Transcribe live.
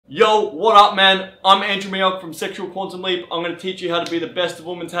Yo, what up, man? I'm Andrew from Sexual Quantum Leap. I'm going to teach you how to be the best a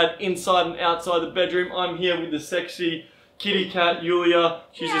woman's had inside and outside the bedroom. I'm here with the sexy kitty cat, Yulia.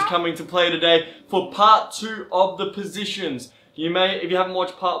 She's just coming to play today for part 2 of the positions. You may, if you haven't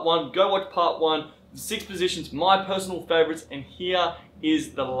watched part 1, go watch part 1. The 6 positions, my personal favorites, and here is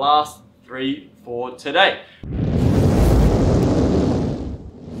the last 3 for today.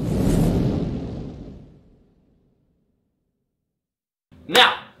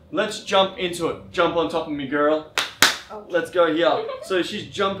 Now, let's jump into it. Jump on top of me, girl. Let's go here. So she's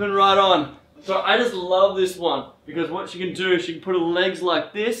jumping right on. So I just love this one because what she can do is she can put her legs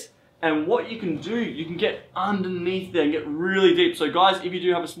like this, and what you can do, you can get underneath there and get really deep. So guys, if you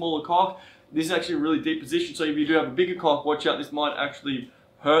do have a smaller cock, this is actually a really deep position. So if you do have a bigger cock, watch out, this might actually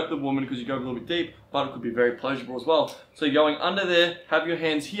hurt the woman because you go a little bit deep, but it could be very pleasurable as well. So you're going under there, have your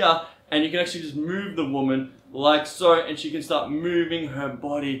hands here, and you can actually just move the woman like so, and she can start moving her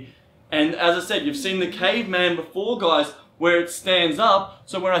body. And as I said, you've seen the caveman before, guys, where it stands up.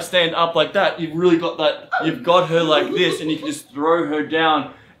 So when I stand up like that, you've really got that, you've got her like this, and you can just throw her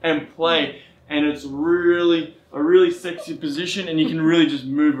down and play. And it's really, a really sexy position, and you can really just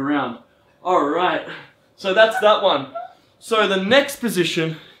move around. Alright, so that's that one. So the next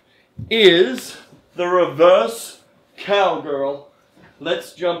position is the reverse cowgirl.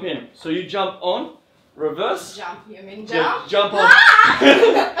 Let's jump in. So you jump on, reverse. Jump, you mean jump? Yeah, jump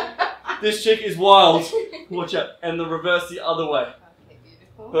on. This chick is wild. Watch out. And the reverse the other way. Okay,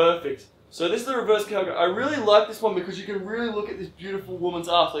 beautiful. Perfect. So this is the reverse cowgirl. I really like this one because you can really look at this beautiful woman's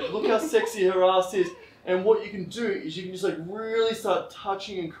ass. Like, look how sexy her ass is. And what you can do is you can just like really start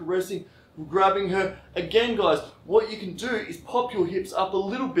touching and caressing, grabbing her. Again, guys, what you can do is pop your hips up a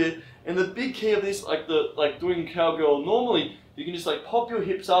little bit. And the big key of this, like doing cowgirl normally, you can just like pop your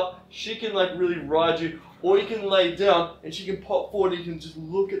hips up, she can like really ride you, or you can lay down and she can pop forward and you can just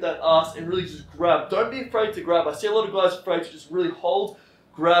look at that ass and really just grab. Don't be afraid to grab. I see a lot of guys afraid to just really hold,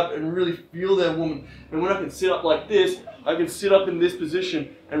 grab, and really feel their woman. And when I can sit up like this, I can sit up in this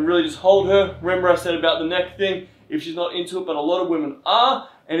position and really just hold her. Remember I said about the neck thing, if she's not into it, but a lot of women are.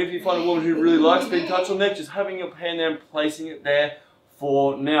 And if you find a woman who really likes being touched on the neck, just having your hand there and placing it there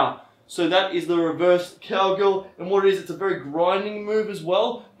for now. So that is the reverse cowgirl, and what it is, it's a very grinding move as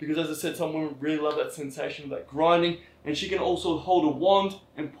well, because as I said, some women really love that sensation of that grinding, and she can also hold a wand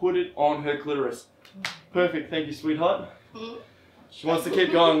and put it on her clitoris. Perfect, thank you, sweetheart. She wants to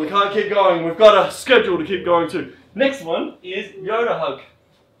keep going. We can't keep going, we've got a schedule to keep going to. Next one is Yoda hug.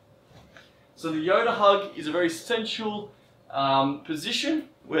 So the Yoda hug is a very sensual position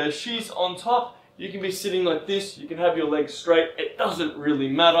where she's on top. You can be sitting like this, you can have your legs straight, it doesn't really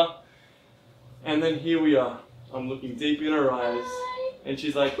matter. And then here we are. I'm looking deep in her eyes. And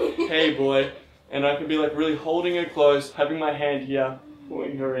she's like, hey boy. And I can be like really holding her close, having my hand here,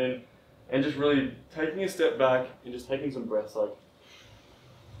 pulling her in, and just really taking a step back and just taking some breaths like.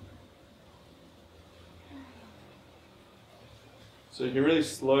 So you can really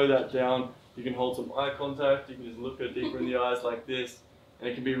slow that down. You can hold some eye contact. You can just look her deeper in the eyes like this. And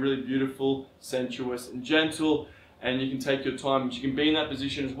it can be really beautiful, sensuous, and gentle. And you can take your time. And you can be in that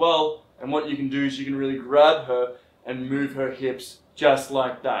position as well. And what you can do is you can really grab her and move her hips just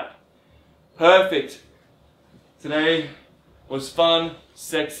like that. Perfect. Today was fun,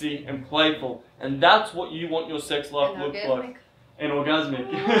 sexy, and playful. And that's what you want your sex life to look like. And orgasmic.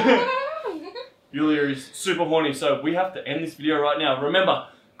 Yulia is super horny, so we have to end this video right now. Remember,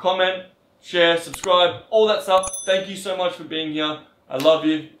 comment, share, subscribe, all that stuff. Thank you so much for being here. I love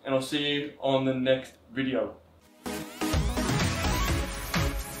you, and I'll see you on the next video.